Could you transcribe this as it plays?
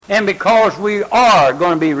and because we are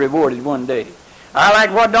going to be rewarded one day. I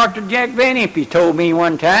like what Dr. Jack Van Impe told me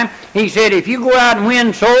one time. He said, if you go out and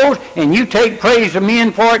win souls and you take praise of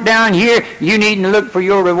men for it down here, you needn't look for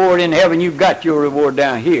your reward in heaven. You've got your reward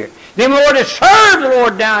down here. Then we ought to serve the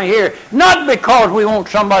Lord down here, not because we want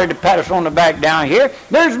somebody to pat us on the back down here.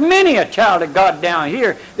 There's many a child of God down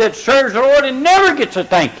here that serves the Lord and never gets a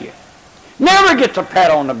thank you, never gets a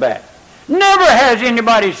pat on the back, never has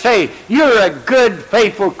anybody say, you're a good,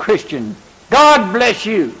 faithful Christian. God bless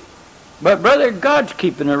you. But, brother, God's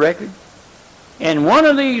keeping a record. And one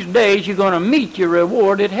of these days you're going to meet your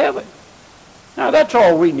reward at heaven. Now, that's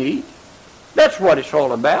all we need. That's what it's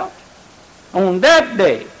all about. On that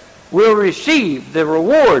day, we'll receive the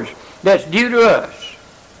rewards that's due to us.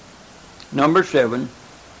 Number 7,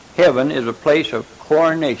 heaven is a place of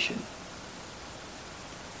coronation.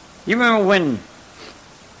 You remember when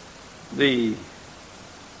the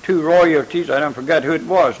two royalties, I don't forget who it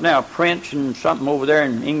was now, Prince and something over there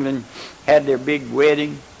in England, had their big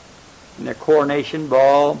wedding and their coronation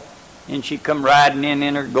ball, and she come riding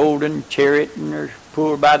in her golden chariot and her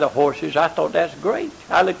pulled by the horses. I thought that's great.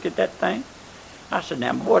 I looked at that thing. I said,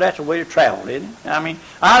 now, boy, that's a way to travel, isn't it? I mean,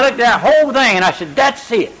 I looked at that whole thing and I said,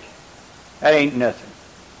 that's it. That ain't nothing.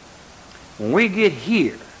 When we get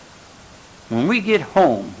here, when we get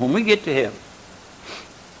home, when we get to heaven,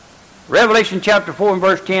 Revelation chapter 4 and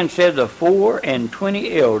verse 10 says, the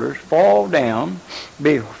 24 elders fall down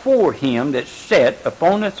before him that sat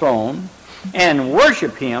upon the throne, and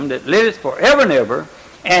worship him that liveth forever and ever,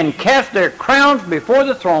 and cast their crowns before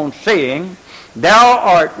the throne, saying, Thou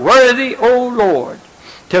art worthy, O Lord,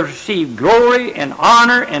 to receive glory and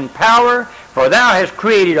honor and power, for thou hast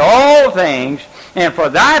created all things, and for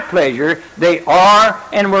thy pleasure they are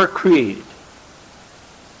and were created.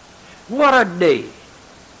 What a day.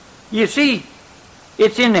 You see,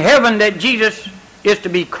 it's in heaven that Jesus is to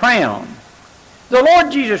be crowned. The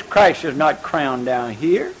Lord Jesus Christ is not crowned down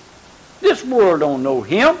here. This world don't know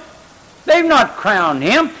him. They've not crowned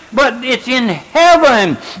him, but it's in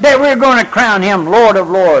heaven that we're going to crown him Lord of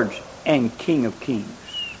Lords and King of Kings.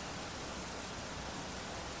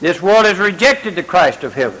 This world has rejected the Christ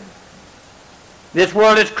of heaven. This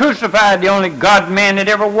world has crucified the only God-man that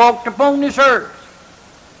ever walked upon this earth.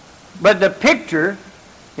 But the picture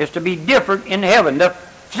is to be different in heaven. The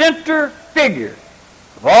center figure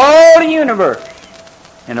of all the universe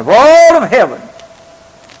and of all of heaven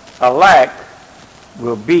alike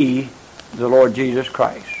will be the Lord Jesus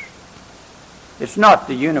Christ. It's not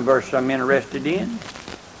the universe I'm interested in.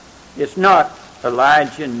 It's not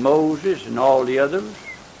Elijah and Moses and all the others.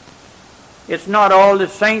 It's not all the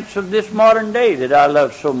saints of this modern day that I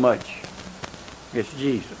love so much. It's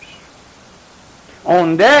Jesus.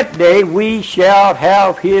 On that day we shall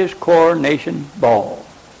have his coronation ball.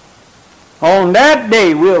 On that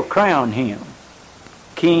day we'll crown him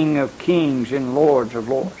King of Kings and Lords of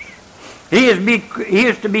Lords. He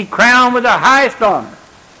is to be crowned with the highest honor.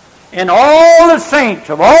 And all the saints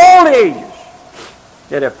of all ages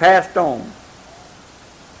that have passed on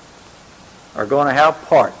are going to have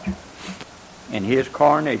part in his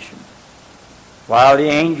coronation. While the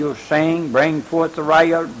angels sing, bring forth the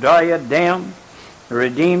diadem, the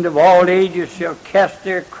redeemed of all ages shall cast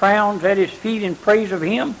their crowns at his feet in praise of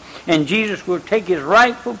him, and Jesus will take his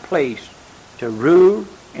rightful place to rule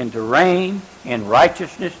and to reign in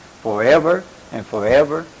righteousness forever and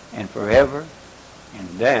forever and forever. And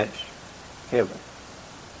that's heaven.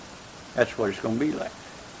 That's what it's going to be like.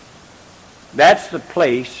 That's the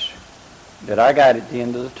place that I got at the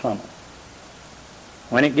end of the tunnel.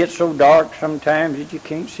 When it gets so dark sometimes that you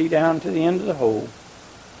can't see down to the end of the hole,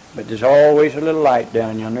 but there's always a little light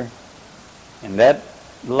down yonder, and that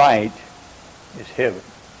light is heaven.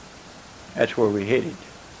 That's where we're headed.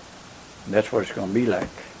 That's what it's going to be like.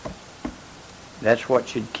 That's what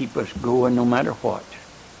should keep us going no matter what.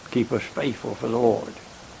 Keep us faithful for the Lord.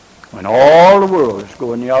 When all the world is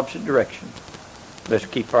going the opposite direction, let's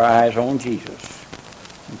keep our eyes on Jesus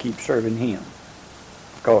and keep serving him.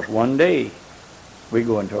 Because one day we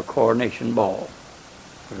go into a coronation ball.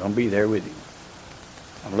 We're going to be there with him.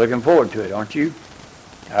 I'm looking forward to it, aren't you?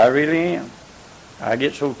 I really am. I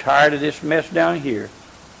get so tired of this mess down here,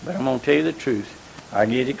 but I'm going to tell you the truth. I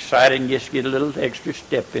get excited and just get a little extra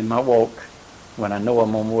step in my walk when I know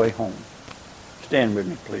I'm on my way home. Stand with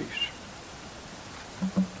me, please.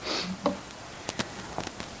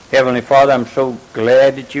 Heavenly Father, I'm so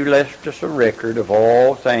glad that you left us a record of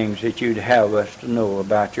all things that you'd have us to know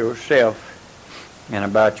about yourself and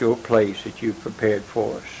about your place that you've prepared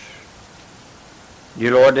for us.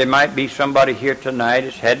 Dear Lord, there might be somebody here tonight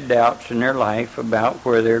that's had doubts in their life about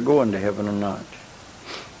where they're going to heaven or not.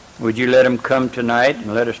 Would you let them come tonight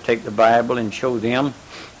and let us take the Bible and show them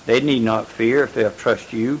they need not fear if they'll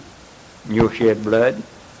trust you and your shed blood.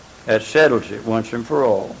 That settles it once and for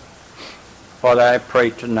all. Father, I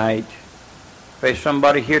pray tonight, there's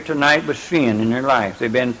somebody here tonight with sin in their life.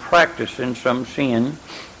 They've been practicing some sin,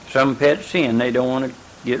 some pet sin they don't want to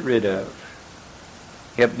get rid of.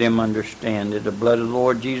 Help them understand that the blood of the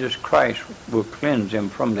Lord Jesus Christ will cleanse them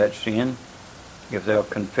from that sin if they'll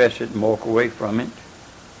confess it and walk away from it.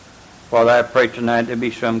 Father, I pray tonight there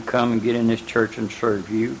be some come and get in this church and serve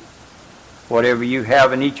you. Whatever you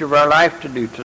have in each of our life to do tonight,